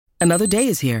Another day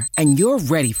is here, and you're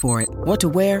ready for it. What to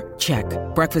wear? Check.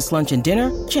 Breakfast, lunch, and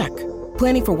dinner? Check.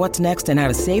 Planning for what's next and how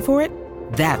to save for it?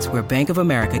 That's where Bank of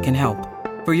America can help.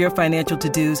 For your financial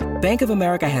to-dos, Bank of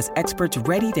America has experts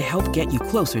ready to help get you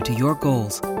closer to your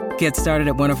goals. Get started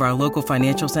at one of our local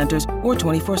financial centers or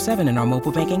 24/7 in our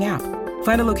mobile banking app.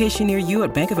 Find a location near you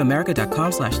at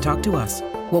bankofamerica.com/talktous.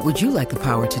 What would you like the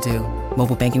power to do?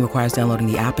 Mobile banking requires downloading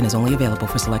the app and is only available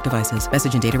for select devices.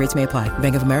 Message and data rates may apply.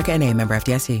 Bank of America N.A., member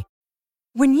FDIC.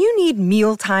 When you need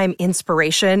mealtime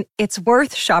inspiration, it's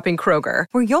worth shopping Kroger,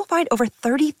 where you'll find over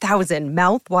 30,000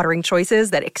 mouth-watering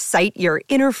choices that excite your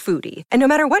inner foodie. And no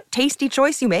matter what tasty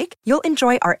choice you make, you'll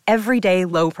enjoy our everyday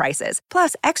low prices,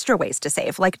 plus extra ways to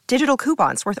save, like digital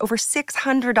coupons worth over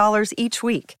 $600 each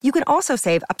week. You can also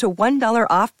save up to $1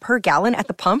 off per gallon at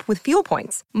the pump with fuel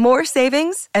points. More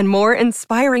savings and more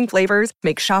inspiring flavors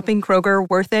make shopping Kroger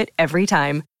worth it every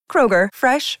time. Kroger,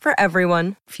 fresh for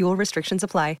everyone. Fuel restrictions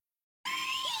apply.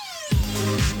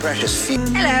 Precious.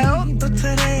 Hello.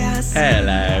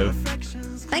 Hello.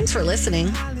 Thanks for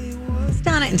listening. It's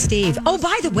Donna and Steve. Oh,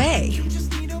 by the way,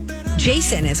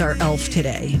 Jason is our elf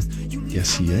today.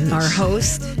 Yes, he is. Our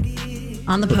host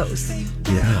on the post.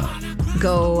 Yeah.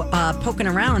 Go poking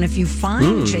around if you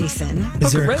find Jason.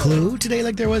 Is there a clue today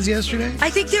like there was yesterday? I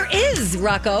think there is,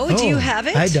 Rocco. Do you have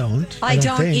it? I don't. I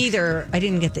don't think. either. I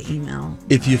didn't get the email.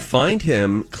 If you find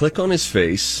him, click on his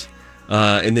face,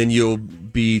 and then you'll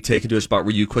be taken to a spot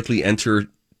where you quickly enter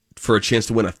for a chance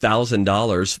to win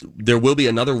 $1,000. There will be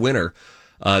another winner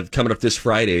coming up this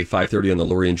Friday, 5:30 on the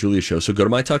Lori and Julia show. So go to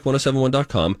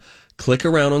mytalk1071.com, click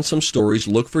around on some stories,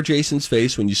 look for Jason's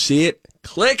face. When you see it,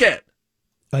 click it.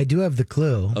 I do have the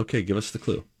clue. Okay, give us the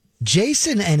clue.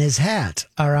 Jason and his hat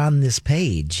are on this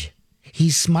page.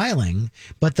 He's smiling,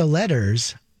 but the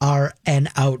letters are an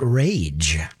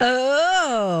outrage.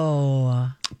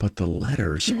 Oh. But the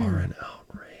letters are an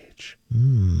outrage.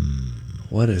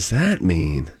 What does that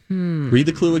mean? Read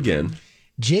the clue again.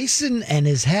 Jason and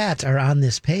his hat are on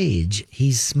this page.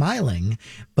 He's smiling,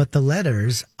 but the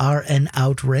letters are an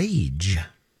outrage.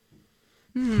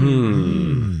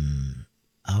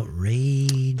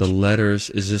 Outrage. The letters,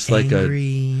 is this like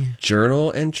angry. a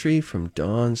journal entry from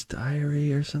Dawn's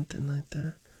diary or something like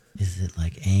that? Is it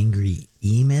like angry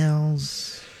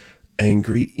emails?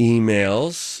 Angry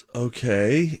emails.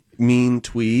 Okay. Mean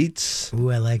tweets.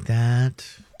 Ooh, I like that.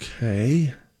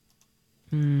 Okay.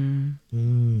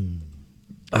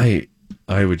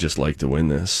 I would just like to win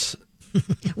this.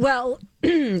 Well,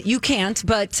 you can't,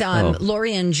 but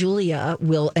Lori and Julia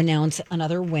will announce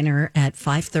another winner at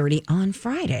 5:30 on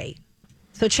Friday.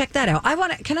 So check that out.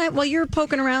 While you're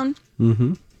poking around,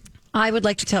 I would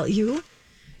like to tell you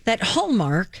that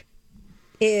Hallmark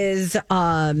is,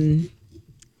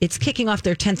 it's kicking off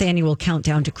their 10th annual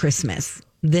countdown to Christmas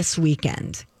this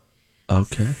weekend.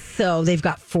 Okay. So they've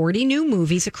got 40 new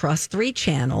movies across 3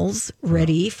 channels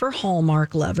ready for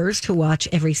Hallmark lovers to watch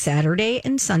every Saturday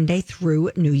and Sunday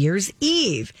through New Year's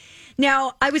Eve.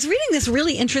 Now, I was reading this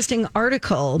really interesting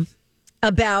article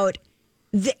about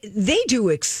they do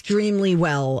extremely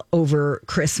well over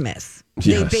Christmas. Yes.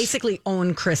 They basically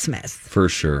own Christmas. For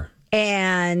sure.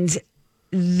 And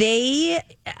they're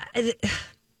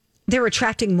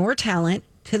attracting more talent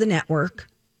to the network.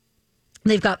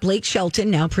 They've got Blake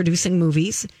Shelton now producing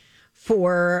movies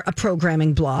for a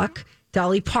programming block.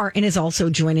 Dolly Parton is also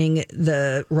joining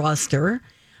the roster.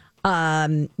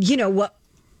 You know what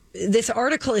this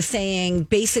article is saying,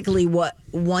 basically what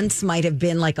once might have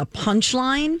been like a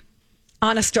punchline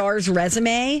on a star's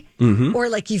resume, or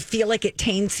like you feel like it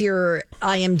taints your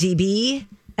IMDb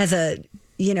as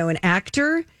an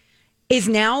actor, is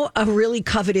now a really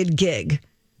coveted gig.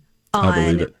 I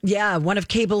believe it. Yeah, one of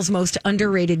cable's most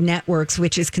underrated networks,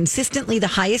 which is consistently the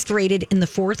highest rated in the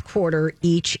fourth quarter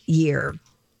each year.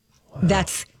 Wow.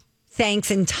 That's thanks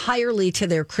entirely to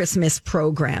their Christmas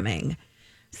programming.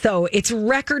 So it's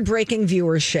record-breaking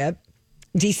viewership.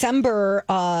 December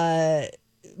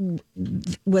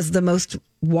was the most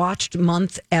watched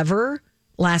month ever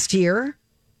last year.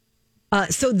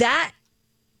 So that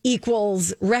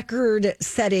equals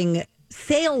record-setting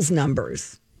sales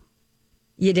numbers.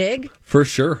 You dig? For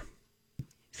sure.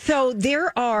 So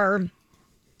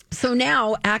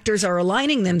now actors are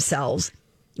aligning themselves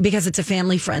because it's a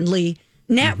family-friendly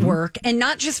network, and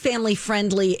not just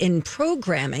family-friendly in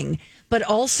programming, but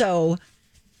also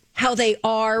how they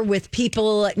are with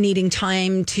people needing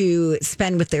time to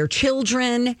spend with their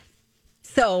children.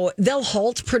 So they'll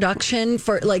halt production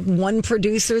for like one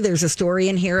producer. There's a story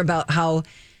in here about how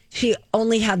she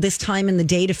only had this time in the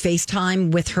day to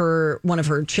FaceTime with one of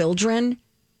her children.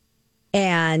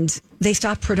 And they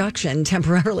stopped production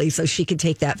temporarily so she could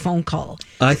take that phone call.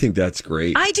 I think that's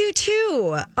great. I do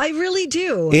too. I really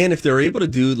do. And if they're able to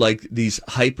do like these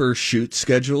hyper shoot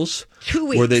schedules, 2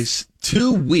 weeks. where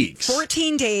 2 weeks,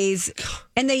 14 days,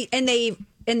 and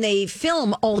they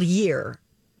film all year.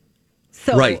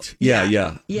 So right?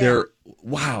 Yeah.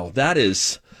 Wow,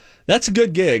 that's a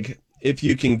good gig if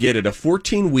you can get it. A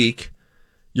 14-week.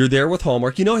 You're there with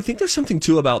Hallmark. You know, I think there's something,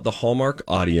 too, about the Hallmark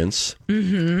audience.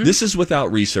 Mm-hmm. This is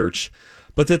without research,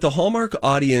 but that the Hallmark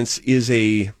audience is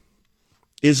a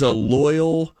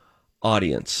loyal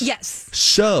audience. Yes.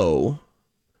 So,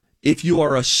 if you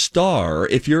are a star,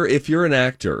 if you're an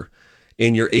actor,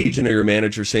 and your agent or your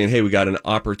manager saying, hey, we got an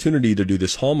opportunity to do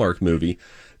this Hallmark movie,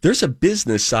 there's a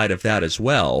business side of that as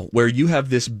well, where you have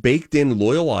this baked-in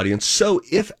loyal audience. So,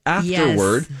 if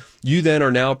afterward, you then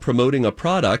are now promoting a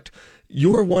product,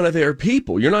 you're one of their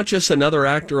people. You're not just another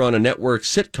actor on a network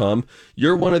sitcom.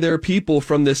 You're one of their people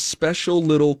from this special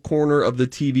little corner of the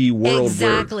TV world.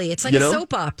 Exactly. It's like a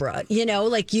soap opera,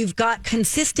 like you've got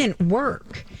consistent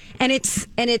work, and it's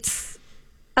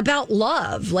about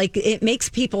love. Like, it makes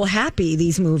people happy,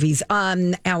 these movies.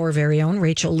 Our very own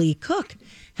Rachel Lee Cook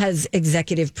has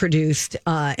executive produced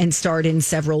and starred in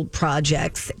several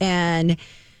projects. And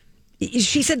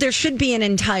she said there should be an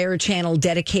entire channel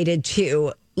dedicated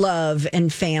to love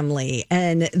and family,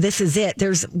 and this is it.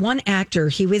 There's one actor,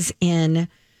 he was in,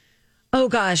 oh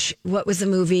gosh, what was the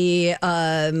movie?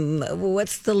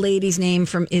 What's the lady's name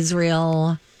from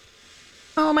Israel?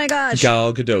 Oh my gosh,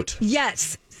 Gal Gadot.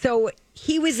 Yes, so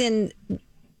he was in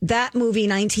that movie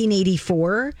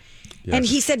 1984. Yes. And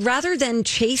he said rather than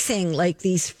chasing like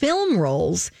these film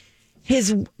roles,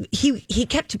 he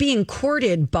kept being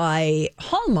courted by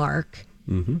Hallmark.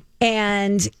 Mm-hmm.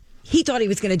 And he thought he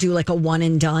was going to do like a one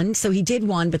and done. So he did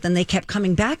one, but then they kept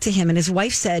coming back to him. And his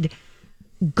wife said,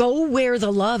 go where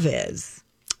the love is.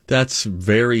 That's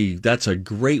a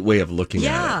great way of looking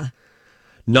at it.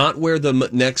 Not where the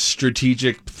next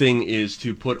strategic thing is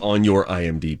to put on your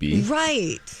IMDb.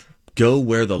 Right. Go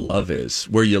where the love is,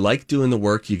 where you like doing the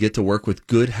work. You get to work with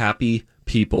good, happy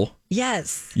people.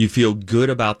 Yes. You feel good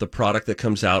about the product that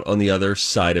comes out on the other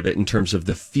side of it in terms of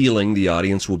the feeling the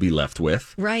audience will be left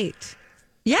with. Right.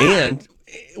 Yeah. And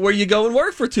where you go and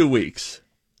work for 2 weeks.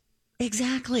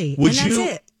 Exactly. That's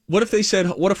it. What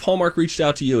if Hallmark reached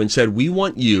out to you and said, we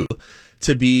want you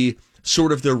to be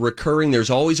sort of the recurring, there's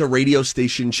always a radio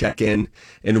station check-in,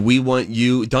 and we want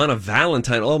you, Donna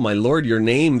Valentine, oh my Lord, your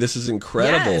name, this is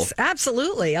incredible. Yes,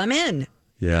 absolutely. I'm in.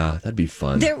 Yeah, that'd be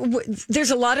fun. There's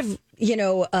a lot of,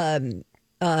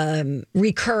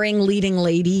 recurring leading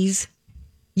ladies,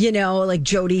 like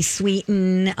Jodie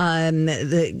Sweetin,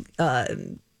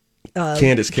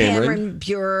 Candace Cameron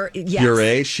Bure. Yes.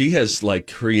 Bure, she has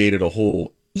created a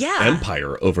whole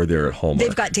empire over there at Hallmark.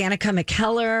 They've got Danica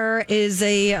McKellar is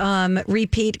a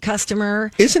repeat customer.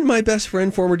 Isn't my best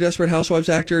friend, former Desperate Housewives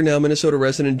actor, now Minnesota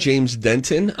resident James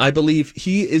Denton? I believe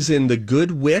he is in The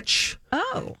Good Witch.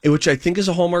 Oh. Which I think is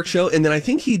a Hallmark show. And then I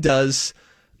think he does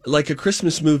like a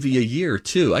Christmas movie a year,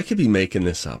 too. I could be making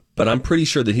this up, but I'm pretty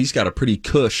sure that he's got a pretty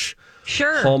cush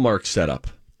Hallmark setup.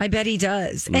 I bet he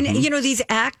does. Mm-hmm. And, these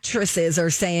actresses are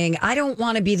saying, I don't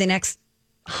want to be the next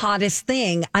hottest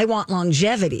thing. I want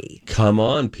longevity. Come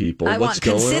on, people. What's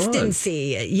going on?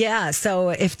 Consistency. Yeah. So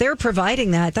if they're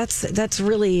providing that, that's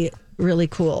really, really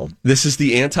cool. This is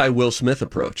the anti-Will Smith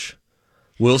approach.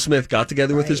 Will Smith got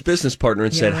together with his business partner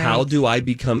and said, how do I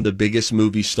become the biggest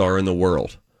movie star in the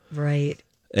world? Right.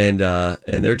 And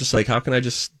they're just like, how can I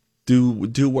just do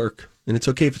work? And it's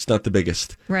okay if it's not the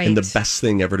biggest. Right. And the best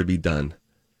thing ever to be done.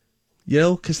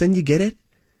 Because then you get it.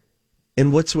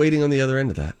 And what's waiting on the other end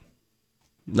of that?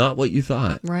 Not what you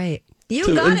thought. Right.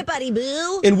 You got it, buddy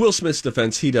boo. In Will Smith's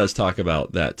defense, he does talk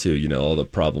about that too, all the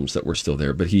problems that were still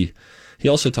there. But he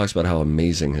also talks about how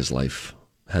amazing his life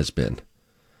has been.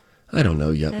 I don't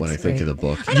know yet what I think of the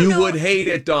book. You would hate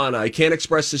it, Donna. I can't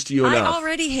express this to you enough. I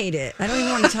already hate it. I don't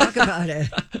even want to talk about it.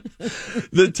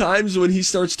 The times when he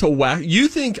starts to whack. You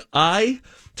think I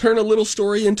turn a little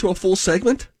story into a full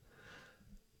segment?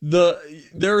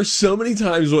 There are so many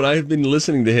times when I've been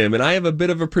listening to him, and I have a bit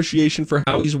of appreciation for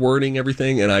how he's wording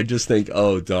everything, and I just think,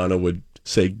 Donna would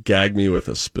say, gag me with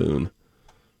a spoon.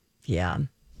 Yeah.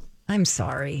 I'm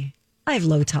sorry. I have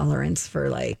low tolerance for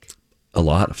a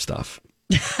lot of stuff.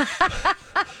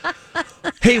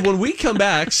 Hey, when we come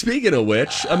back, speaking of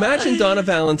which, imagine Donna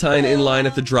Valentine in line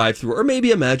at the drive-thru, or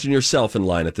maybe imagine yourself in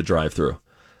line at the drive-thru.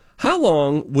 How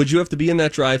long would you have to be in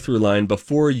that drive-thru line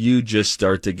before you just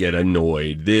start to get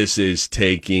annoyed? This is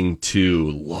taking too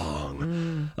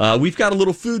long. We've got a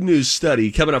little food news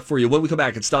study coming up for you. When we come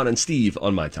back, it's Donna and Steve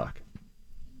on My Talk.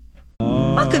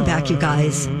 Welcome back, you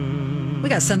guys. We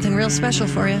got something real special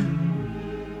for you.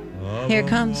 Here it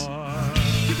comes.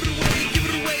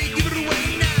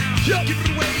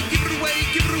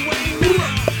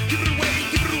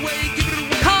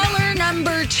 Caller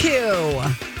number 2.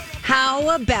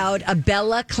 How about a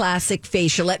Bella Classic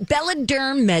facial at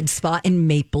Belladerm Med Spa in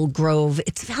Maple Grove?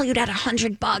 It's valued at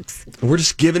 $100. We're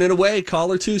just giving it away.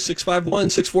 Caller 2,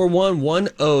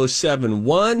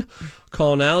 651-641-1071.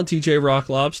 Call now. DJ Rock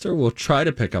Lobster will try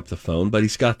to pick up the phone, but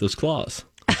he's got those claws.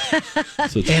 So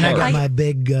it's And hard. I got my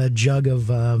big jug of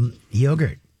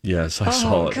yogurt. Yes, I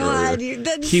saw it earlier.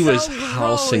 That's He was so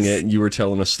housing gross. it. And you were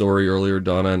telling a story earlier,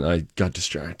 Donna, and I got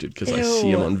distracted because I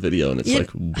see him on video, and it's like,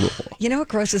 whoa. You know what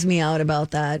grosses me out about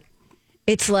that?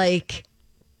 It's like,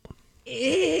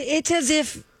 it's as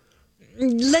if,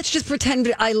 let's just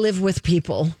pretend I live with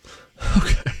people.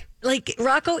 Okay. Like,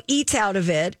 Rocco eats out of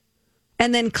it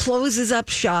and then closes up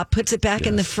shop, puts it back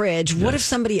in the fridge. What if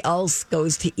somebody else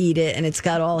goes to eat it and it's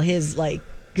got all his, like,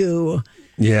 goo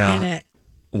in it?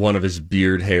 One of his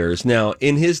beard hairs. Now,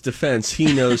 in his defense,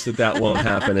 he knows that won't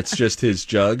happen. It's just his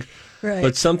jug. Right.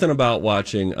 But something about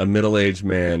watching a middle-aged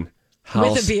man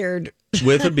With a beard.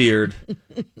 with a beard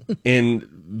in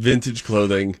vintage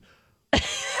clothing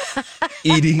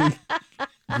eating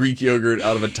Greek yogurt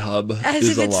out of a tub As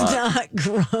is if a it's lot. not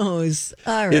gross.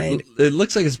 All right. It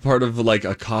looks like it's part of like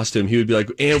a costume. He would be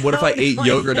like, and what if I ate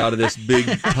yogurt out of this big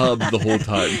tub the whole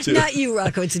time too? Not you,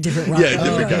 Rocco. It's a different Rocco. Yeah,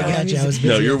 different guy. I got you. I was busy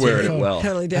No, you're answering wearing the it phone. well.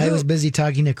 Totally I different. was busy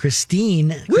talking to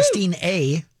Christine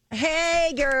A.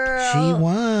 Hey, girl. She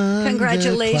won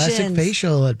Congratulations. the classic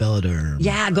facial at Belladerm.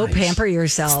 Yeah, go pamper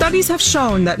yourself. Studies have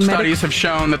shown that the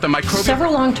microbial...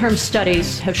 Several long-term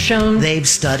studies have shown They've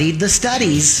studied the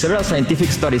studies. Several scientific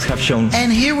studies have shown...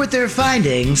 And here with their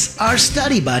findings are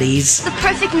study buddies, The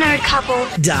perfect nerd couple.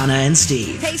 Donna and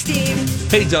Steve. Hey,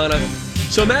 Steve. Hey, Donna.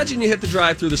 So imagine you hit the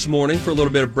drive-thru this morning for a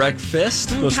little bit of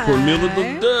breakfast. Most important meal of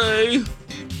the day.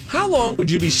 How long would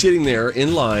you be sitting there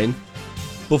in line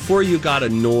before you got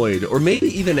annoyed or maybe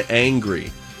even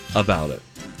angry about it?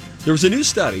 There was a new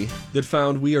study that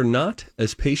found we are not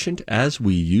as patient as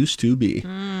we used to be.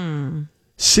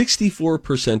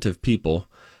 64% of people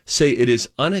say it is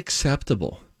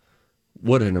unacceptable.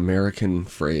 What an American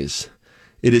phrase.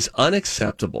 It is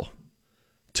unacceptable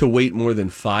to wait more than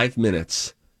 5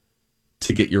 minutes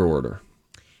to get your order.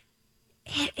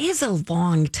 It is a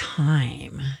long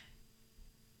time.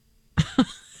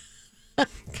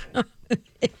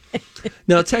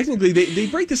 Now, technically, they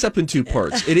break this up in two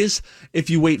parts. It is, if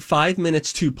you wait 5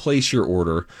 minutes to place your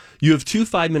order, you have 2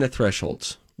 5-minute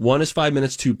thresholds. One is 5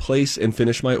 minutes to place and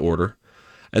finish my order,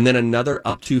 and then another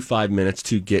up to 5 minutes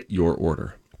to get your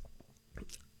order.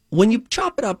 When you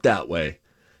chop it up that way,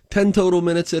 10 total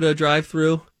minutes at a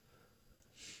drive-thru,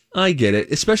 I get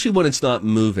it, especially when it's not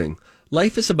moving.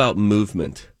 Life is about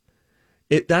movement.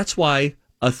 That's why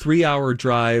a 3-hour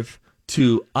drive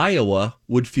to Iowa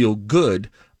would feel good.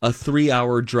 A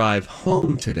 3-hour drive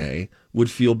home today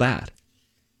would feel bad.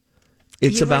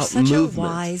 It's You about are such movement. a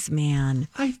wise man.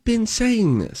 I've been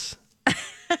saying this.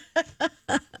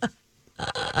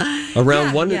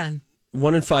 Around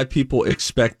one in 5 people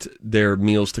expect their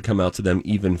meals to come out to them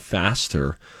even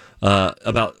faster.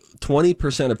 About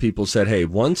 20% of people said, hey,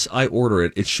 once I order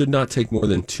it, it should not take more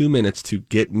than 2 minutes to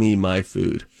get me my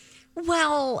food.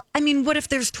 Well, I mean, what if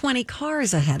there's 20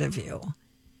 cars ahead of you?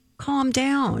 Calm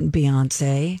down,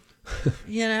 Beyonce.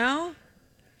 You know?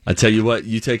 I tell you what,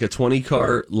 you take a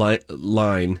 20-car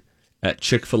line at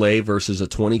Chick-fil-A versus a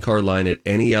 20-car line at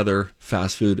any other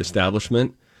fast food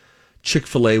establishment,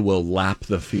 Chick-fil-A will lap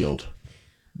the field.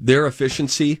 Their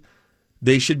efficiency,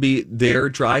 they should be, their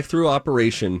drive-through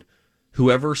operation,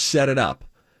 whoever set it up,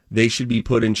 they should be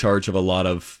put in charge of a lot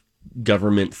of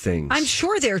government things. I'm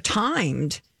sure they're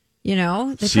timed. You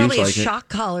know, they Seems probably have like it. shock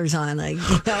collars on, like,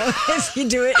 you know, if you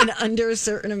do it in under a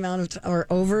certain amount of or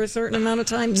over a certain amount of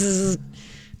time. Zzz.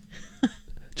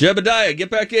 Jebediah,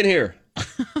 get back in here.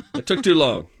 It took too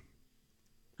long.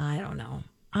 I don't know.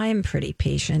 I'm pretty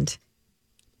patient.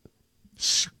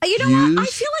 You know what? I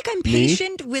feel like I'm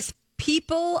patient with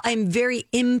people. I'm very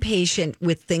impatient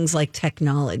with things like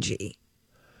technology.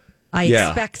 I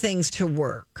expect things to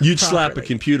work. You'd slap a properly.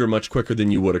 computer much quicker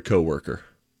than you would a coworker.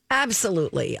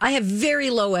 Absolutely. I have very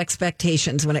low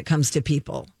expectations when it comes to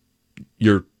people.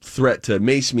 Your threat to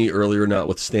mace me earlier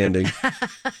notwithstanding.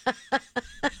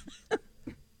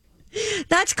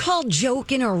 That's called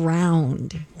joking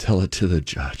around. Tell it to the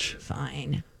judge.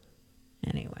 Fine.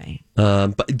 Anyway.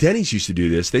 But Denny's used to do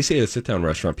this. They say at a sit-down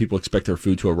restaurant, people expect their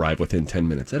food to arrive within 10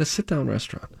 minutes. At a sit-down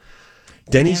restaurant.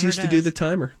 Denny's used to do the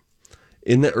timer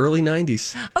in the early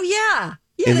 90s. Oh, yeah.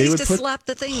 Yeah, and they they used would to put slap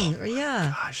the thing.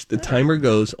 Yeah. gosh, the timer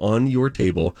goes on your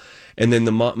table, and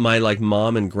then my like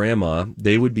mom and grandma,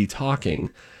 they would be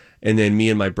talking, and then me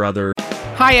and my brother.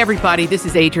 Hi, everybody. This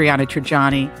is Adriana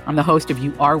Trajani. I'm the host of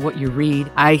You Are What You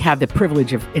Read. I have the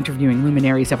privilege of interviewing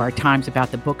luminaries of our times about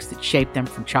the books that shaped them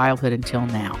from childhood until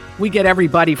now. We get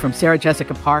everybody from Sarah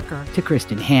Jessica Parker to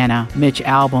Kristen Hanna, Mitch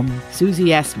Albom, Susie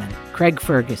Essman, Craig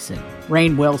Ferguson,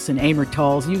 Rainn Wilson, Amor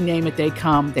Tolls, you name it, they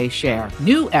come, they share.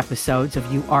 New episodes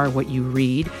of You Are What You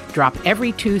Read drop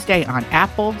every Tuesday on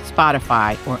Apple,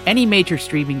 Spotify, or any major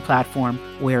streaming platform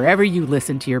wherever you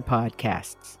listen to your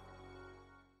podcasts.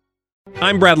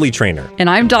 I'm Bradley Trainer. And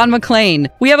I'm Don McClain.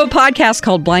 We have a podcast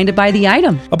called Blinded by the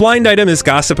Item. A blind item is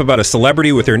gossip about a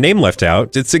celebrity with their name left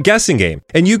out. It's a guessing game,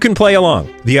 and you can play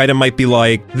along. The item might be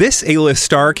like, this A-list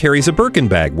star carries a Birkin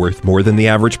bag worth more than the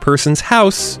average person's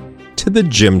house to the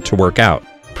gym to work out.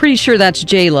 Pretty sure that's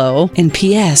J-Lo. And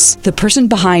P.S. the person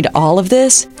behind all of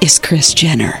this is Kris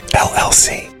Jenner,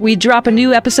 LLC. We drop a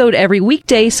new episode every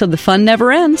weekday so the fun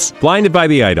never ends. Blinded by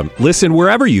the Item. Listen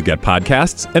wherever you get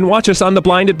podcasts and watch us on the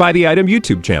Blinded by the Item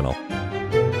YouTube channel.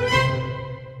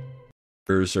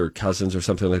 Or cousins or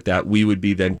something like that, we would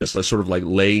be then just sort of like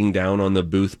laying down on the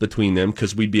booth between them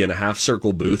because we'd be in a half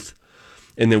circle booth.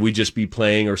 And then we'd just be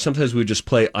playing, or sometimes we'd just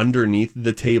play underneath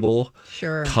the table,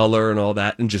 Sure. color and all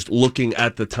that, and just looking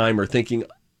at the timer thinking,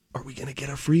 are we going to get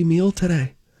a free meal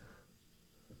today?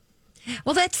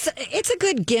 Well, it's a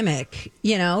good gimmick.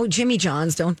 You know, Jimmy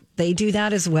John's, don't they do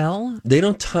that as well? They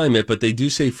don't time it, but they do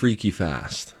say freaky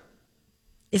fast.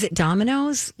 Is it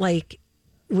Domino's, like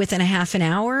within a half an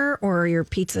hour, or your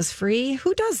pizza's free?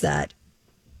 Who does that?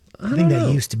 I think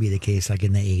that used to be the case, like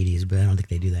in the 80s, but I don't think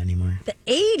they do that anymore. The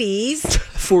 80s?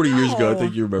 40 years ago, I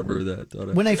think you remember that.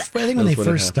 Don't I? I think when they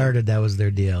first started, that was their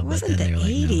deal. It wasn't the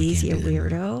 80s, you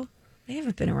weirdo. They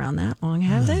haven't been around that long,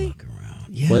 have they? Look around.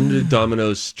 Yeah. When did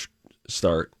Domino's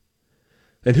start?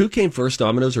 And who came first,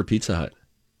 Domino's or Pizza Hut?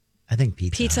 I think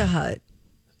Pizza Hut.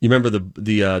 You remember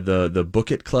the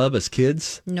Book It Club as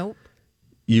kids? Nope.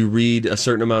 You read a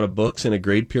certain amount of books in a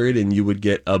grade period, and you would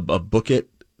get a Book It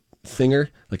thinger,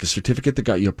 like a certificate that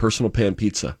got you a personal pan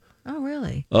pizza. Oh,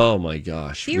 really? Oh my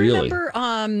gosh! Do you really?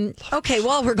 remember? Okay,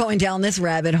 while we're going down this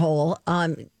rabbit hole,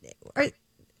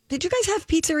 did you guys have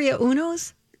Pizzeria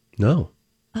Uno's? No.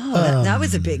 Oh, that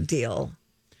was a big deal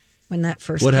when that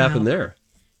first. What came happened out. there?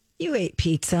 You ate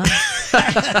pizza.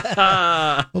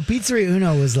 Well, Pizzeria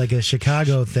Uno was like a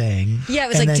Chicago thing. Yeah, it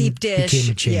was and like then deep dish.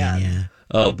 Became a chain. Yeah.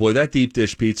 Oh boy, that deep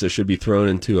dish pizza should be thrown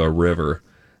into a river.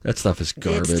 That stuff is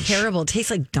garbage. It's terrible. It tastes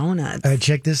like donuts. All right,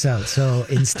 check this out. So,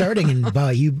 in starting in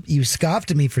you scoffed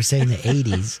at me for saying the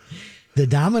 80s. The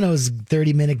Domino's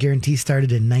 30-minute guarantee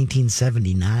started in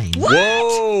 1979. What?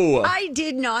 Whoa! I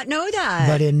did not know that.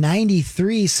 But in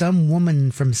 93, some woman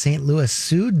from St. Louis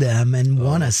sued them and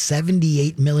won a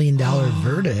 $78 million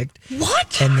verdict.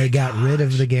 What? And they got rid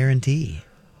of the guarantee.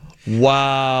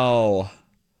 Wow.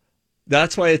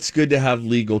 That's why it's good to have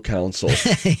legal counsel.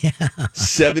 Yeah.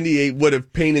 78 would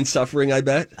have pain and suffering, I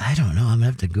bet. I don't know. I'm going to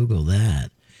have to Google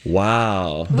that.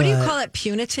 Wow. What do you call it?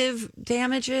 Punitive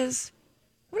damages?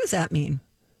 What does that mean?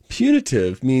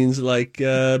 Punitive means like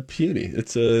puny.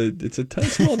 It's a tiny,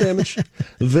 small damage.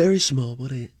 Very small,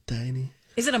 but tiny.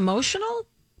 Is it emotional?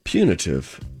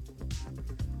 Punitive.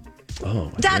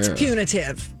 Oh, That's yeah.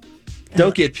 punitive.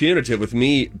 Don't get punitive with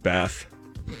me, Beth.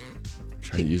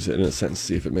 Try to use it in a sentence,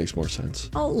 see if it makes more sense.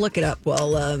 I'll look it up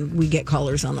while we get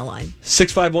callers on the line.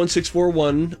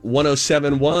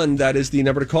 651-641-1071. That is the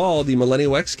number to call. The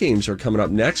Millennial X Games are coming up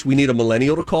next. We need a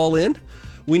millennial to call in.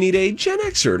 We need a Gen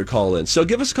Xer to call in. So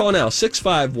give us a call now,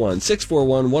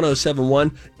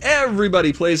 651-641-1071.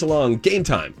 Everybody plays along. Game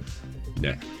time.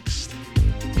 Next.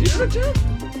 Punitive?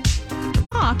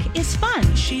 Talk is fun.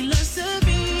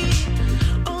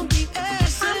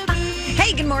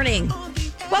 Hey, good morning.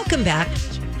 Welcome back.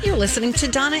 You're listening to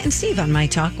Donna and Steve on My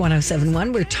Talk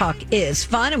 1071, where talk is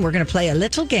fun, and we're going to play a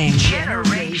little game.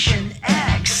 Generation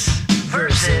X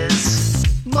versus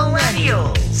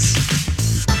Millennials.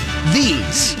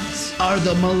 These are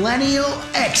the Millennial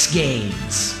X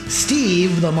Games.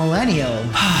 Steve, the Millennial.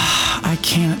 I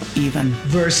can't even.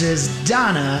 Versus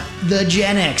Donna, the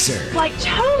Gen Xer. Like,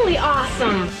 totally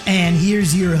awesome. And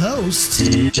here's your host,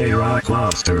 DJ Rock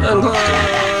Lobster.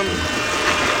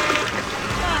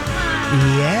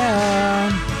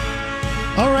 Yeah.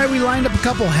 All right, we lined up a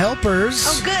couple helpers.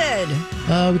 Oh, good.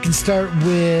 We can start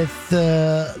with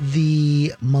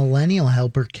the millennial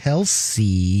helper,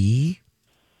 Kelsey.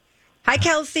 Hi,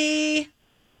 Kelsey.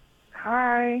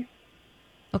 Hi.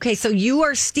 Okay, so you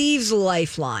are Steve's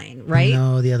lifeline, right?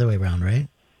 No, the other way around, right?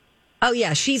 Oh,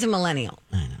 yeah, she's a millennial.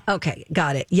 I know. Okay,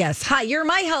 got it. Yes. Hi, you're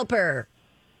my helper.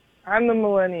 I'm the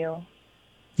millennial.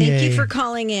 Thank you for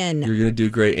calling in. You're going to do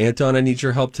great. Anton, I need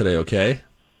your help today, okay?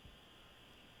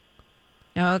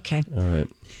 Okay. All right.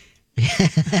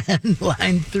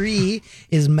 Line 3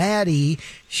 is Maddie.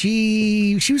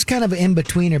 She was kind of an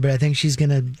in-betweener, but I think she's going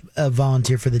to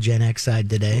volunteer for the Gen X side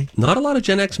today. Not a lot of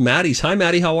Gen X Maddies. Hi,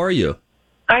 Maddie. How are you?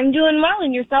 I'm doing well.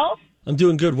 And yourself? I'm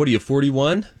doing good. What are you,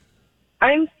 41?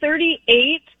 I'm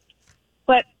 38,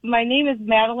 but my name is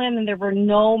Madeline, and there were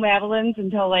no Madelines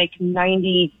until like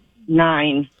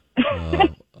 99. Oh,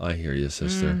 I hear you,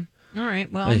 sister. All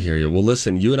right. Well, I hear you. Well,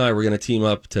 listen, you and I were going to team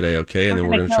up today, okay? And then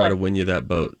we're going to try to win you that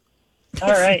boat. All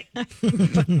right.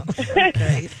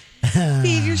 Okay.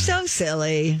 Steve, you're so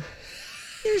silly.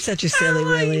 You're such a silly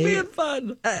Willy. Being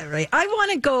fun. All right. I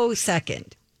want to go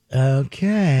second.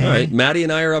 Okay. All right. Maddie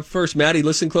and I are up first. Maddie,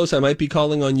 listen close. I might be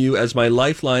calling on you as my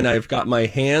lifeline. I've got my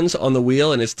hands on the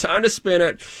wheel, and it's time to spin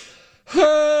it.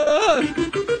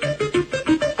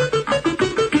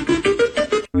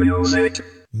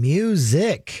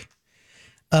 Music.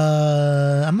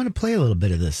 I'm going to play a little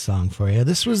bit of this song for you.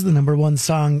 This was the number one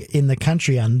song in the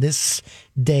country on this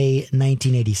day,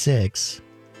 1986.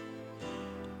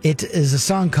 It is a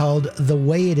song called The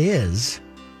Way It Is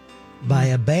by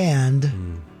a band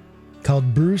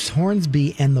called Bruce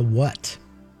Hornsby and the What?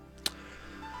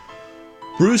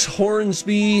 Bruce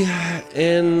Hornsby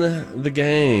and the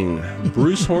gang.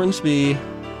 Bruce Hornsby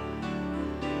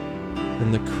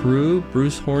and the crew.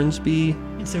 Bruce Hornsby.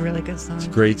 It's a really good song. It's a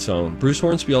great song. Bruce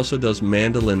Hornsby also does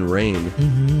Mandolin Rain.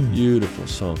 Mm-hmm. Beautiful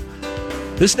song.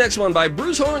 This next one by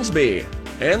Bruce Hornsby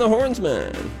and the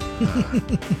Hornsmen.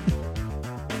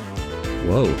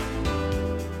 Whoa.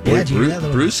 Yeah,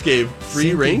 Boy, Bruce gave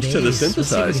free range to the synthesizer.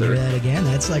 Let's see if we can hear that again.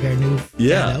 That's like our new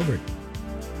Fat Albert.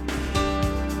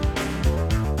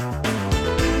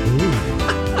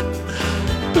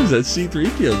 What was that?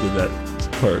 C-3PO did that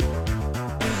part.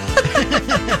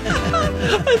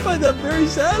 I find that very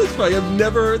satisfying. I've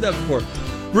never heard that before.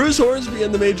 Bruce Hornsby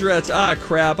and the Majorettes. Ah,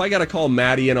 crap. I got to call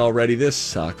Maddie in already. This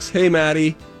sucks. Hey,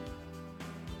 Maddie.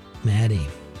 Maddie.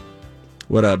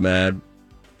 What up, Mad?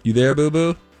 You there,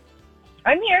 boo-boo?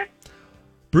 I'm here.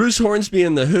 Bruce Hornsby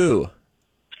and the Who.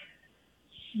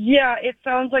 Yeah, it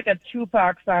sounds like a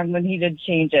Tupac song when he did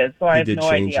Changes, so I have no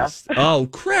idea. Oh,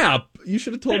 crap. You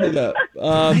should have told me that.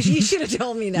 You should have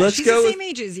told me that. She's the same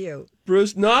age as you.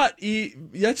 Bruce,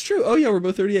 that's true. Oh, yeah, we're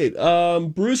both 38.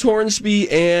 Bruce Hornsby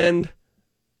and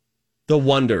the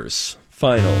Wonders.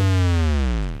 Final.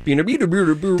 Donna, do you want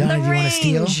to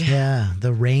steal? Yeah,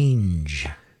 The Range.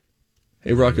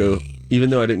 Hey, Rocco, even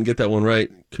though I didn't get that one right,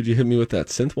 could you hit me with that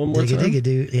synth one more time?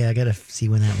 Dig-a-dig-a-do. Yeah, I got to see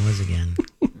when that was again.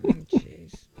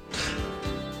 Jeez.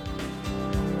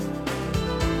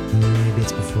 Maybe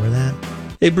it's before that.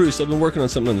 Hey, Bruce, I've been working on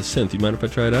something on the synth. You mind if I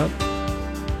try it out?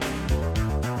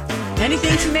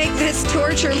 Anything to make this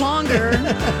torture longer.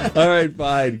 All right,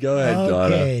 fine. Go ahead,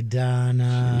 Donna. Okay,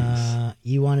 Donna. Jeez.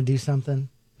 You want to do something?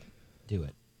 Do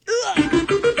it.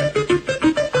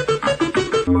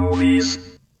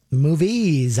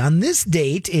 Movies. On this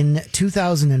date in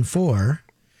 2004,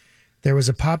 there was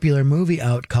a popular movie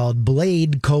out called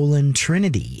Blade: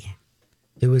 Trinity.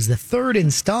 It was the third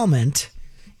installment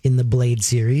in the Blade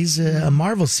series, a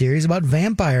Marvel series about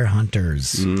vampire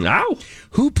hunters. Ow!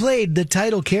 Who played the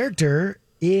title character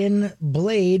in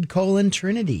Blade: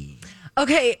 Trinity?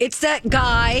 Okay, it's that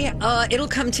guy. It'll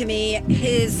come to me.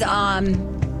 He's kind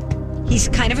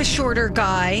of a shorter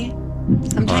guy.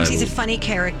 Sometimes he's a funny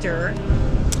character.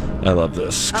 I love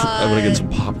this. I want to get some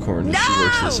popcorn as she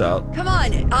works this out. Come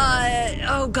on.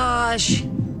 Oh, gosh.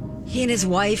 He and his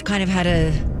wife kind of had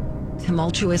a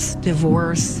tumultuous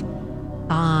divorce.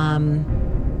 Oh,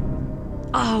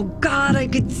 God, I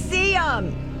could see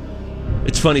him.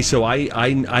 It's funny. So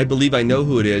I believe I know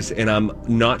who it is, and I'm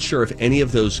not sure if any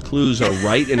of those clues are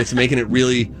right, and it's making it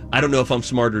really... I don't know if I'm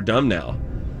smart or dumb now.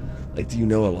 Like, do you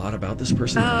know a lot about this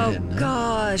person? Oh,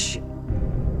 gosh.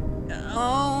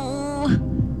 Oh...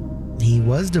 He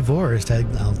was divorced.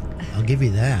 I'll give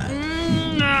you that.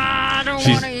 I don't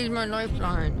want to use my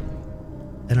lifeline.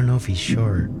 I don't know if he's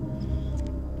short.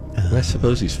 I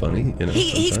suppose he's funny. You know,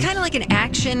 he's kind of like an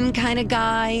action kind of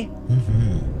guy.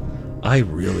 Mm-hmm. I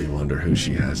really wonder who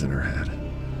she has in her head.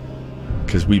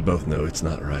 Because we both know it's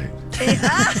not right.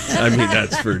 I mean,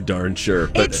 that's for darn sure.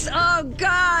 But it's, oh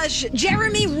gosh.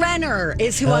 Jeremy Renner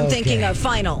is who I'm thinking of.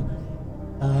 Final.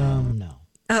 No.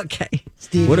 Okay.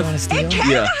 Steve, what you want to steal? I can't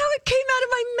know how it came out of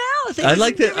my mouth. I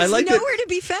like that. I like nowhere to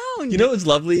be found. You know what's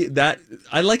lovely? That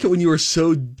I like it when you are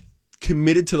so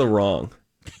committed to the wrong.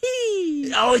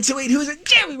 Wait, who is it?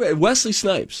 Jeremy Renner. Wesley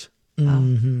Snipes.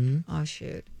 Mm-hmm. Oh,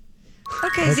 shoot.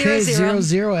 Okay, Okay, 0-0.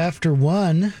 0-0 after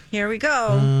one. Here we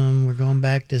go. We're going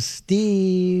back to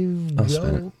Steve. I'll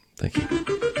spin it. Thank you.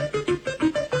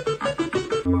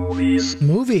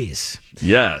 Movies.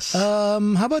 Yes. How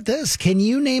about this? Can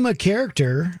you name a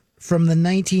character from the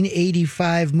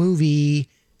 1985 movie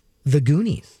The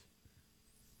Goonies?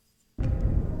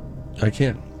 I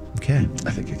can. Okay.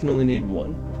 I think I can only name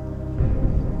one.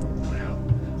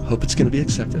 I hope it's going to be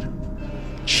accepted.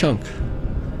 Chunk.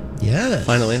 Yes.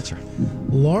 Final answer.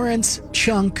 Lawrence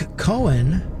Chunk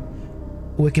Cohen.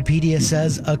 Wikipedia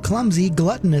says a clumsy,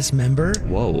 gluttonous member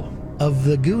of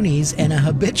the Goonies and a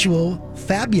habitual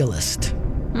fabulist.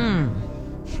 Do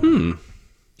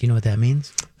you know what that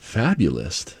means?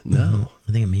 Fabulist? No.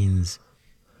 I think it means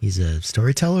he's a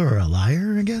storyteller or a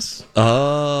liar, I guess.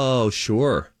 Oh,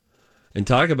 sure. And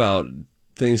talk about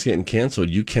things getting canceled.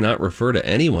 You cannot refer to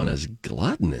anyone as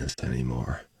gluttonous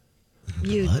anymore.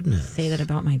 You say that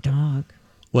about my dog.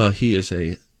 Well, he is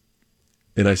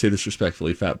and I say this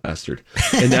respectfully, fat bastard.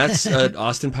 And that's an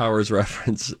Austin Powers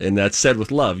reference, and that's said with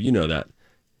love. You know that.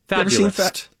 You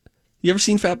ever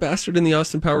seen Fat Bastard in the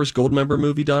Austin Powers Goldmember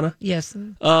movie, Donna? Yes.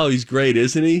 Oh, he's great,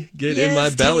 isn't he? Get in my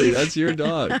belly. Steve. That's your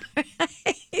dog.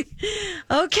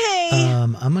 Okay.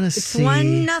 I'm going to see.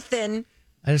 1-0.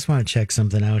 I just want to check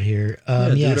something out here. Do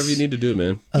whatever you need to do,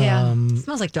 man. Yeah. It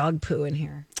smells like dog poo in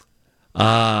here.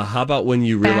 How about when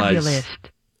you realize... Fabulous.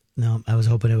 No, I was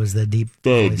hoping it was the deep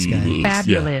voice guy.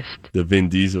 Fabulous. Yeah, the Vin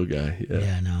Diesel guy.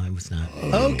 Yeah, no, it was not.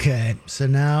 Okay, so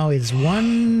now it's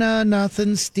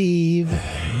 1-0 Steve.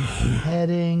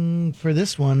 Heading for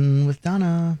this one with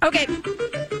Donna. Okay.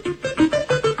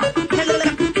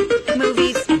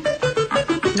 Movies.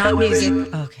 Not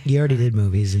music. Okay. You already did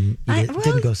movies and it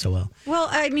didn't go so well. Well,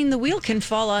 I mean, the wheel can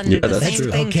fall on Yeah, the that's same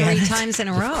true. thing Okay. 3 times in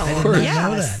a row. I didn't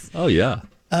know that. Oh, yeah.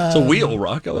 It's a wheel,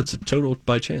 Rocco. It's a total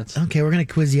by chance. Okay, we're going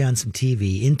to quiz you on some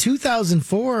TV. In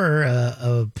 2004,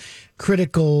 a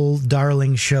critical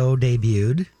darling show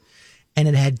debuted, and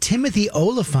it had Timothy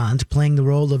Olyphant playing the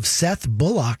role of Seth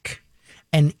Bullock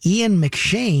and Ian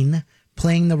McShane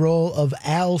playing the role of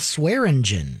Al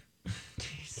Swearingen.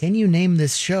 Can you name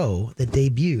this show that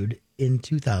debuted in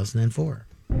 2004?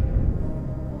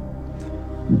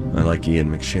 I like Ian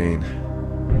McShane.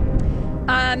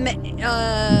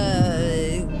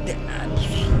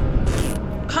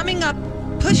 Coming up,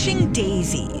 Pushing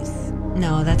Daisies.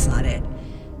 No, that's not it.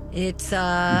 It's,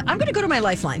 I'm going to go to my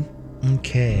lifeline.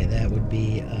 Okay, that would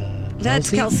be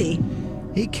That's Kelsey.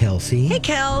 Hey, Kelsey. Hey,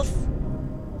 Kels.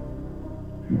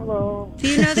 Hello. Do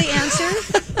you know the answer?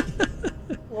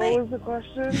 What was the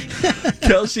question?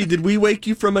 Kelsey, did we wake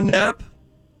you from a nap?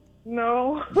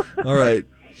 No. All right.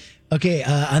 Okay,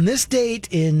 on this date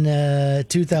in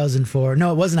 2004,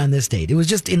 no, it wasn't on this date. It was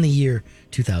just in the year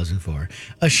 2004.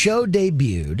 A show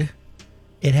debuted.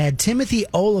 It had Timothy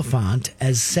Olyphant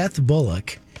as Seth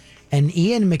Bullock and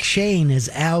Ian McShane as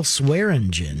Al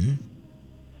Swearingen.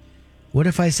 What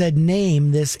if I said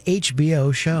name this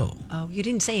HBO show? Oh, you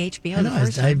didn't say HBO I the know,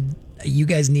 first time. you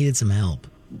guys needed some help.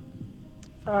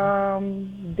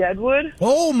 Deadwood.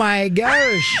 Oh my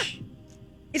gosh.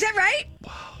 Is that right?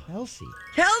 Kelsey.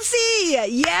 Kelsey!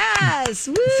 Yes!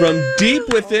 Woo! From deep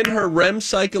within her REM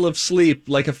cycle of sleep,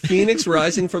 like a phoenix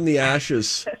rising from the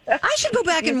ashes. I should go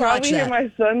back and You watch probably hear that.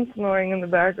 my son snoring in the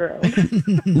background.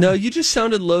 No, you just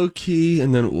sounded low key,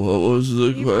 and then what was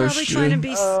the You're question? probably trying to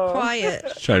be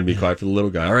quiet. Trying to be quiet for the little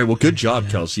guy. All right, well, good job,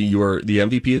 Kelsey. You are the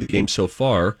MVP of the game so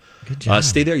far. Good job.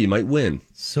 Stay there. You might win.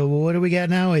 So what do we got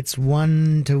now? It's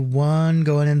 1-1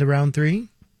 going into round 3?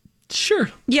 Sure.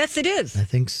 Yes, it is. I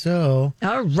think so.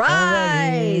 All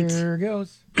right. Here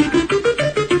goes.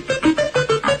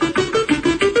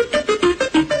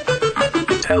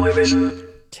 Television.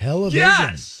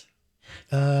 Yes!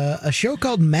 A show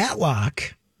called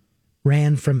Matlock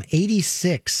ran from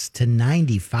 86 to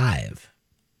 95.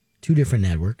 2 different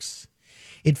networks.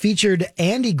 It featured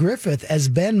Andy Griffith as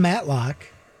Ben Matlock.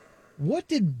 What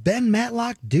did Ben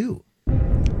Matlock do?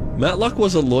 Matlock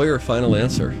was a lawyer, final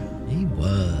answer. He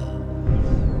was.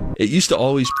 It used to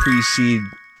always precede,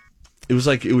 it was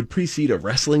like it would precede a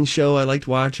wrestling show I liked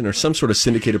watching or some sort of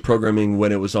syndicated programming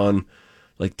when it was on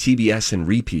like TBS and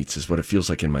repeats is what it feels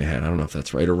like in my head. I don't know if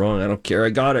that's right or wrong. I don't care.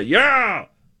 I got it. Yeah!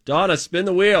 Donna, spin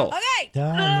the wheel. Okay.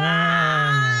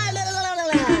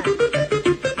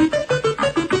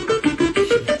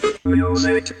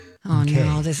 Oh,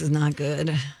 no, this is not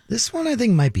good. This one I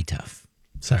think might be tough.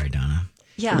 Sorry, Donna.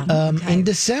 Yeah. In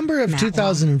December of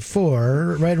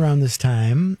 2004, right around this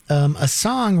time, a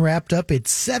song wrapped up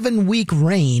its 7-week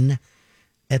reign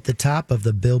at the top of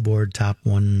the Billboard Hot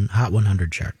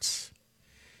 100 charts.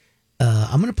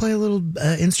 I'm going to play a little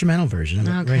instrumental version of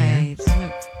it right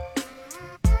here.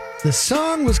 The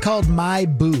song was called My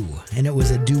Boo, and it was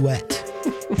a duet.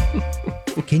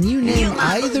 Can you name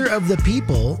either of the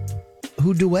people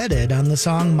who duetted on the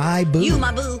song My Boo? You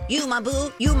my boo, you my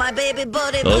boo, you my baby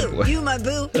buddy Oh, boo. boy. You my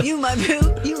boo, you my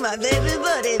boo, you my baby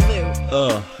buddy boo.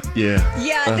 Oh, yeah.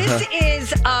 Yeah, this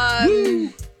is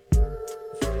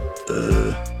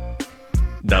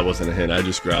That wasn't a hint. I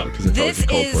just growled because I thought it this was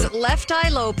called is for it. Left Eye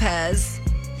Lopez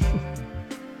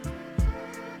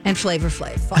and Flavor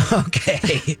Flav.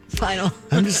 Okay. Final.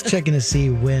 I'm just checking to see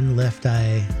when Left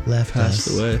Eye left Passed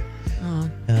us. away.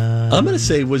 Oh. I'm going to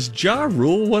say, was Ja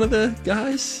Rule one of the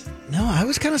guys? No, I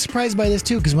was kind of surprised by this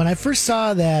too, because when I first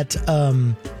saw that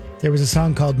there was a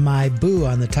song called My Boo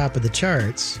on the top of the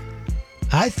charts,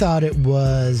 I thought it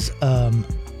was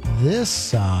this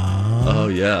song. Oh,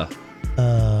 yeah.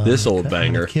 This old banger.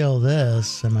 I'm gonna kill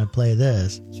this. I'm going to play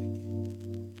this.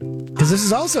 Because this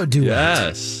is also a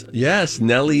duet. Yes.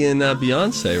 Nelly and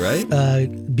Beyonce, right?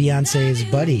 Beyonce's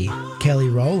buddy, Kelly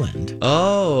Rowland.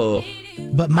 Oh.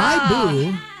 But My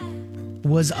Boo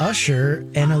was Usher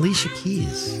and Alicia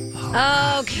Keys.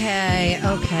 Okay.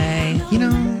 You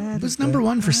know, it was number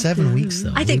one for 7 weeks,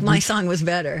 though. I think my song was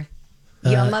better.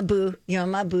 You're my boo, you're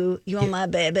my boo, you're my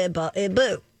baby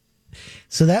boo.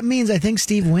 So that means I think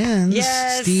Steve wins.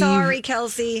 Yes, Steve, sorry,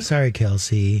 Kelsey. Sorry,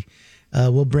 Kelsey.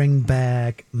 We'll bring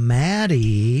back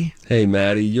Maddie. Hey,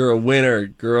 Maddie, you're a winner,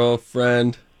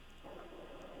 girlfriend.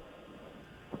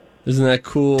 Isn't that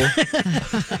cool?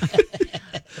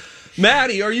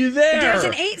 Maddie, are you there? There's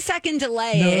an 8-second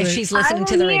delay if she's listening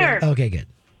to the radio. Okay, good.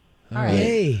 All right.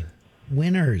 Hey,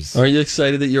 winners. Are you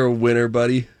excited that you're a winner,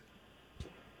 buddy?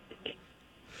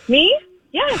 Me?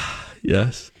 Yes.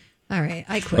 Yes. All right,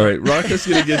 I quit. All right, Rocco's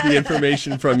going to get the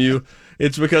information from you.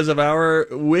 It's because of our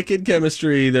wicked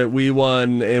chemistry that we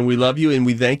won, and we love you, and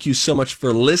we thank you so much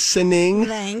for listening.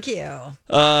 Thank you.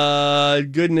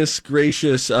 Goodness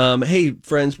gracious. Hey,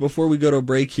 friends, before we go to a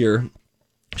break here,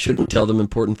 should we tell them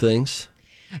important things?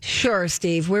 Sure,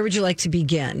 Steve. Where would you like to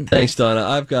begin? Thanks, Donna.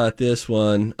 I've got this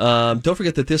one. Don't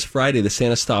forget that this Friday, the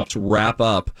Santa Stops wrap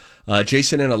up.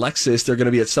 Jason and Alexis, they're going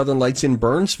to be at Southern Lights in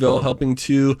Burnsville helping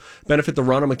to benefit the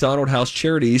Ronald McDonald House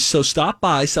Charities. So stop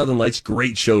by Southern Lights.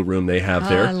 Great showroom they have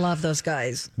there. I love those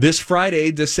guys. This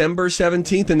Friday, December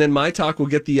 17th, and then My Talk will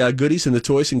get the goodies and the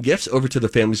toys and gifts over to the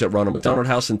families at Ronald McDonald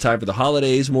House in time for the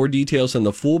holidays. More details on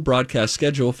the full broadcast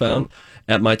schedule found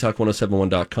at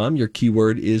mytalk1071.com. Your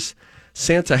keyword is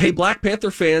Santa. Hey, Black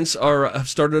Panther fans have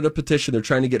started a petition. They're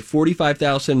trying to get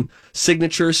 45,000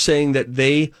 signatures saying that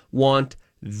they want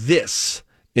this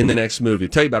in the next movie. I'll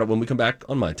tell you about it when we come back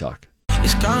on My Talk.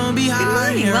 Good morning.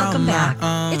 Welcome back.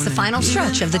 It's the final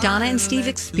stretch of the Donna and Steve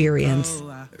experience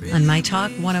on My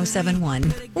Talk 1071.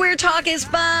 Where talk is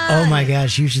fun. Oh my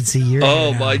gosh, you should see your.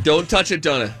 Oh my! Don't touch it,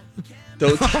 Donna.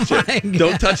 Don't touch it.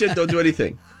 Don't touch it. Don't do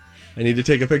anything. I need to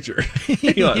take a picture.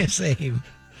 Hang on. Yeah, same.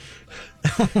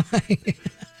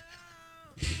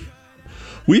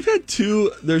 We've had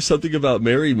 2 There's Something About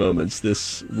Mary moments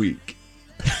this week.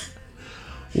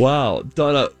 Wow.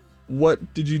 Donna,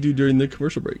 what did you do during the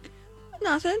commercial break?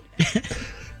 Nothing. I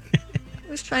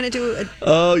was trying to do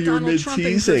a you were Donald Trump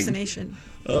mid-teasing. impersonation.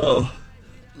 Oh.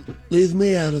 Leave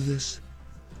me out of this.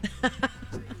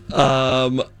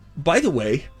 By the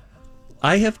way,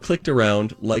 I have clicked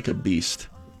around like a beast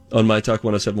on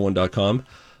mytalk1071.com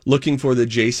looking for the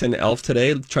Jason Elf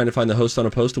today, trying to find the host on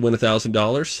a post to win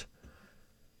 $1,000.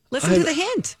 Listen to the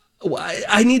hint.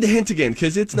 I need the hint again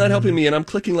because it's not helping me, and I'm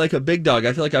clicking like a big dog.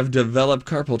 I feel like I've developed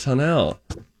carpal tunnel.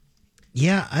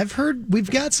 Yeah, I've heard we've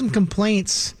got some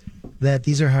complaints that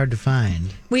these are hard to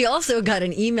find. We also got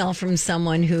an email from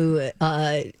someone who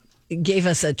gave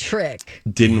us a trick.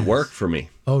 Didn't work for me.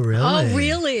 Oh, really? Oh,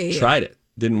 really? Tried it.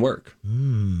 Didn't work. Let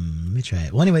me try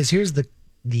it. Well, anyways, here's the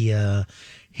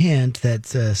hint that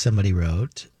somebody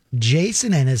wrote.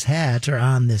 Jason and his hat are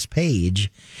on this page.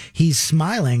 He's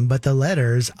smiling, but the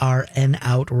letters are an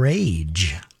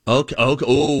outrage. Okay.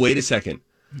 Oh, wait a second.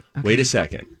 Okay. Wait a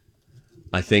second.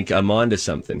 I think I'm onto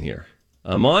something here.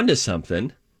 I'm onto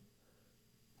something.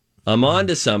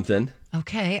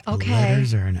 Okay. The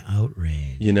letters are an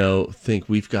outrage. You know, think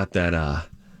we've got that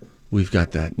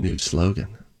new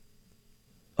slogan.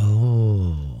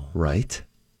 Oh. Right?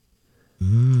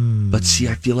 But see,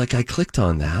 I feel like I clicked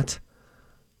on that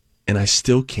and I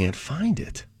still can't find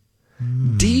it.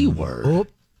 D word. Oh,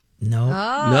 no.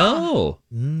 No.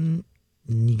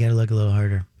 You got to look a little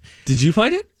harder. Did you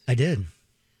find it? I did.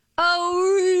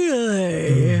 Oh,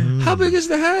 really? How big is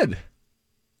the head?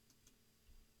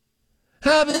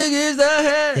 How big is the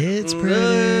head? It's pretty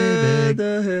big.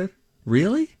 The head.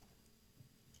 Really?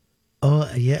 Oh,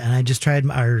 yeah. And I just tried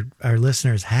our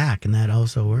listener's hack, and that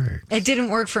also worked. It didn't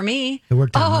work for me. It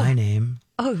worked on my name.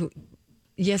 Oh,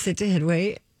 yes, it did.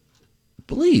 Wait.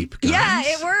 Bleep, guys. Yeah,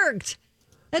 it worked.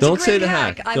 That's Don't a great say the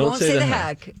hack. hack. I Don't won't say say the the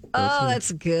hack. hack. Oh,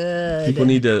 that's good. People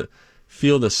need to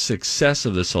feel the success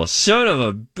of this song. Son of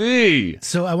a bee.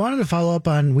 So I wanted to follow up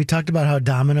on, we talked about how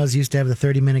Domino's used to have the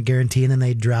 30-minute guarantee, and then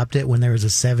they dropped it when there was a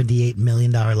 $78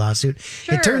 million lawsuit.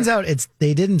 Sure. It turns out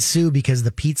they didn't sue because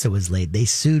the pizza was late. They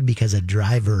sued because a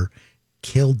driver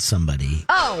killed somebody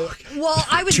Oh, well,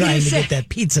 I was going trying to to say. get that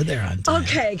pizza there on time.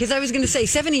 Okay, because I was going to say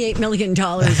 $78 million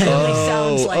really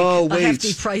sounds like a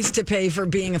hefty price to pay for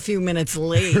being a few minutes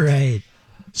late. Right.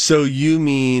 So you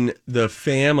mean the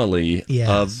family Yes.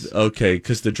 of, okay,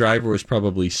 because the driver was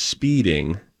probably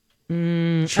speeding,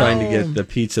 trying to get the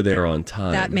pizza there on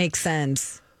time. That makes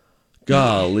sense.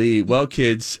 Golly. Well,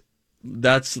 kids,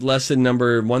 that's lesson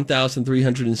number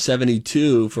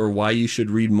 1,372 for why you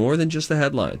should read more than just the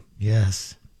headline.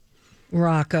 Yes.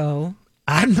 Rocco.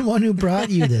 I'm the one who brought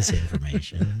you this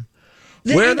information.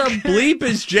 Where the bleep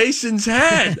is Jason's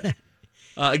head?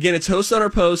 Again, it's host on our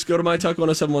post. Go to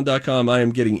mytalk1071.com. I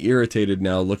am getting irritated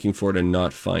now looking for it and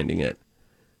not finding it.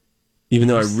 Even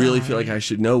though I really feel like I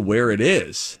should know where it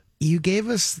is. You gave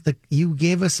us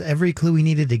every clue we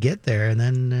needed to get there, and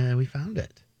then we found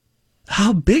it.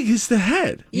 How big is the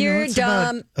head? You're it's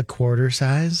about dumb. a quarter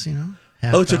size,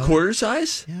 half Oh, it's a dollar. quarter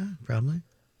size? Yeah, probably.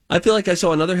 I feel like I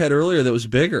saw another head earlier that was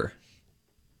bigger.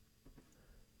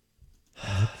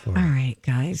 All right,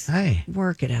 guys. Hi.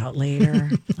 Work it out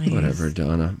later. Please. Whatever,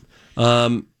 Donna.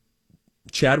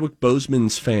 Chadwick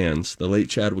Boseman's fans, the late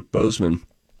Chadwick Boseman,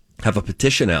 have a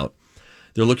petition out.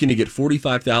 They're looking to get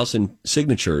 45,000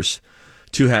 signatures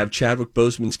to have Chadwick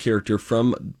Boseman's character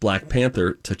from Black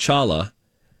Panther, T'Challa,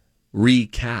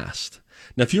 recast.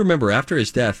 Now, if you remember, after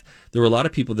his death, there were a lot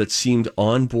of people that seemed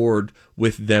on board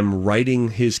with them writing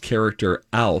his character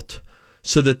out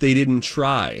so that they didn't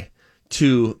try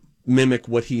to mimic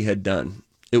what he had done.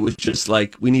 It was just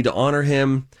like, we need to honor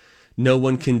him. No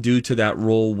one can do to that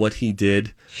role what he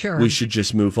did. Sure. We should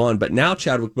just move on. But now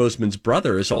Chadwick Boseman's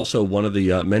brother is also one of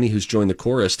the many who's joined the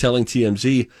chorus, telling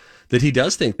TMZ that he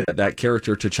does think that that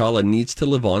character, T'Challa, needs to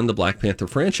live on in the Black Panther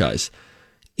franchise,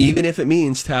 even if it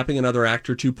means tapping another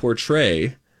actor to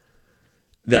portray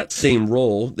that same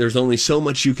role. There's only so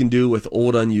much you can do with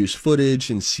old unused footage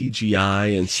and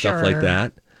CGI and stuff like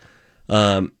that.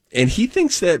 And he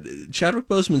thinks that Chadwick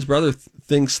Boseman's brother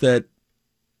thinks that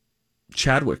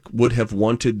Chadwick would have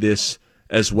wanted this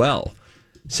as well,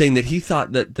 saying that he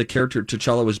thought that the character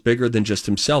T'Challa was bigger than just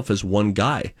himself as one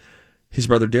guy. His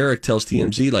brother Derek tells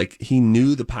TMZ like he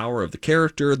knew the power of the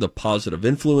character, the positive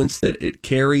influence that it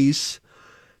carries.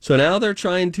 So now they're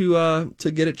trying to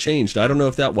get it changed. I don't know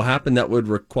if that will happen. That would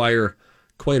require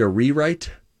quite a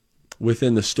rewrite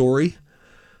within the story.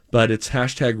 But it's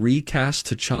hashtag recast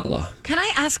T'Challa. Can I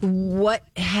ask what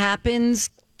happens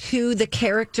to the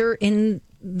character in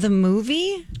the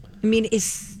movie? I mean,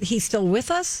 is he still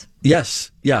with us?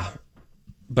 Yes, yeah.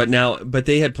 But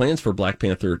they had plans for Black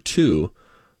Panther 2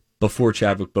 before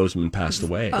Chadwick Boseman passed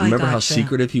away. Oh, Remember how gotcha.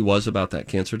 secretive he was about that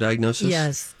cancer diagnosis?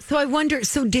 Yes. So I wonder,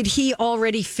 so did he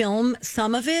already film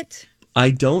some of it?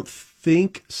 I don't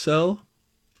think so.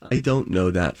 I don't know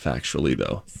that factually,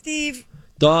 though. Steve.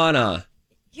 Donna.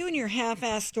 You and your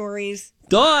half-ass stories.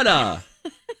 Donna.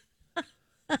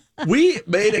 We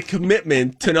made a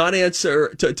commitment to not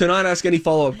answer, to not ask any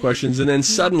follow-up questions, and then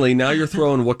suddenly now you're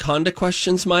throwing Wakanda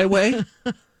questions my way?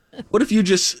 What if you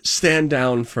just stand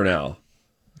down for now?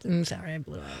 I'm sorry, I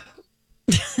blew up.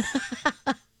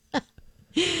 I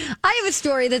have a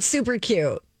story that's super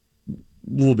cute.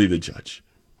 We'll be the judge.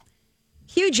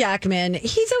 Hugh Jackman,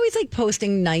 he's always like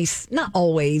posting nice, not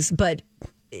always, but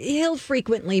he'll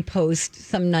frequently post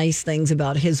some nice things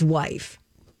about his wife.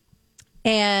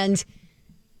 And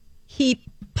he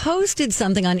posted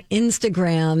something on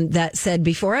Instagram that said,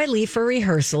 before I leave for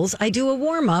rehearsals, I do a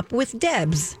warm up with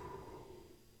Debs.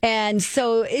 And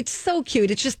so it's so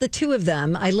cute. It's just the two of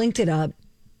them. I linked it up.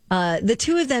 The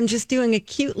two of them just doing a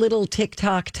cute little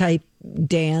TikTok type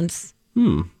dance.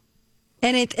 And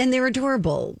they're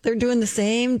adorable. They're doing the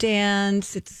same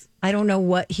dance. I don't know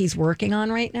what he's working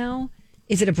on right now.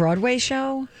 Is it a Broadway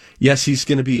show? Yes, he's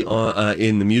going to be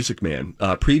in The Music Man.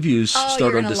 Previews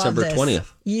start on December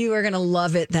 20th. You are going to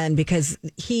love it then, because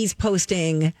he's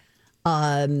posting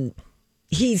videos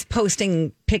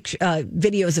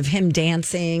of him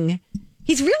dancing.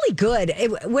 He's really good.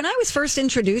 When I was first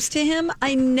introduced to him,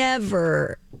 I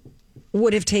never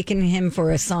would have taken him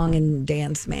for a song and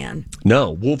dance man.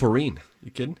 No, Wolverine.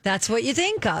 You kidding? That's what you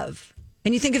think of.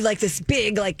 And you think of like this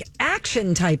big, like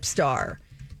action type star.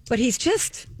 But he's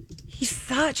He's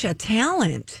such a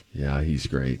talent. Yeah, he's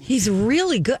great. He's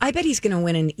really good. I bet he's going to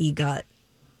win an EGOT,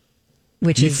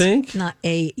 which You is think? not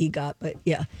a EGOT, but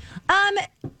yeah.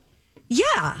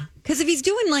 Yeah, because if he's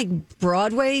doing like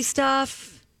Broadway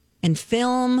stuff and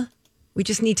film, we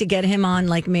just need to get him on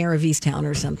like Mayor of Easttown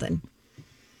or something.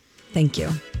 Thank you.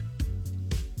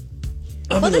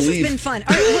 Well, this has been fun.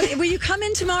 All right, will you come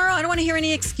in tomorrow? I don't want to hear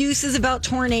any excuses about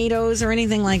tornadoes or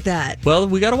anything like that. Well,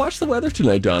 we got to watch the weather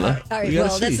tonight, Donna. All right, We gotta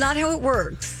well, see. that's not how it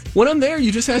works. When I'm there,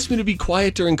 you just ask me to be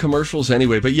quiet during commercials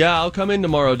anyway. But yeah, I'll come in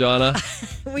tomorrow, Donna.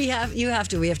 We have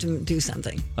to do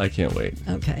something. I can't wait.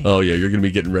 Okay. Oh, yeah, you're going to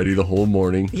be getting ready the whole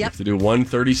morning. Yep. You have to do one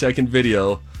 30-second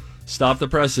video. Stop the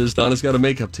presses. Donna's got a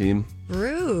makeup team.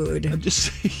 Rude. I'm just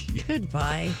saying.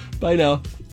 Goodbye. Bye now.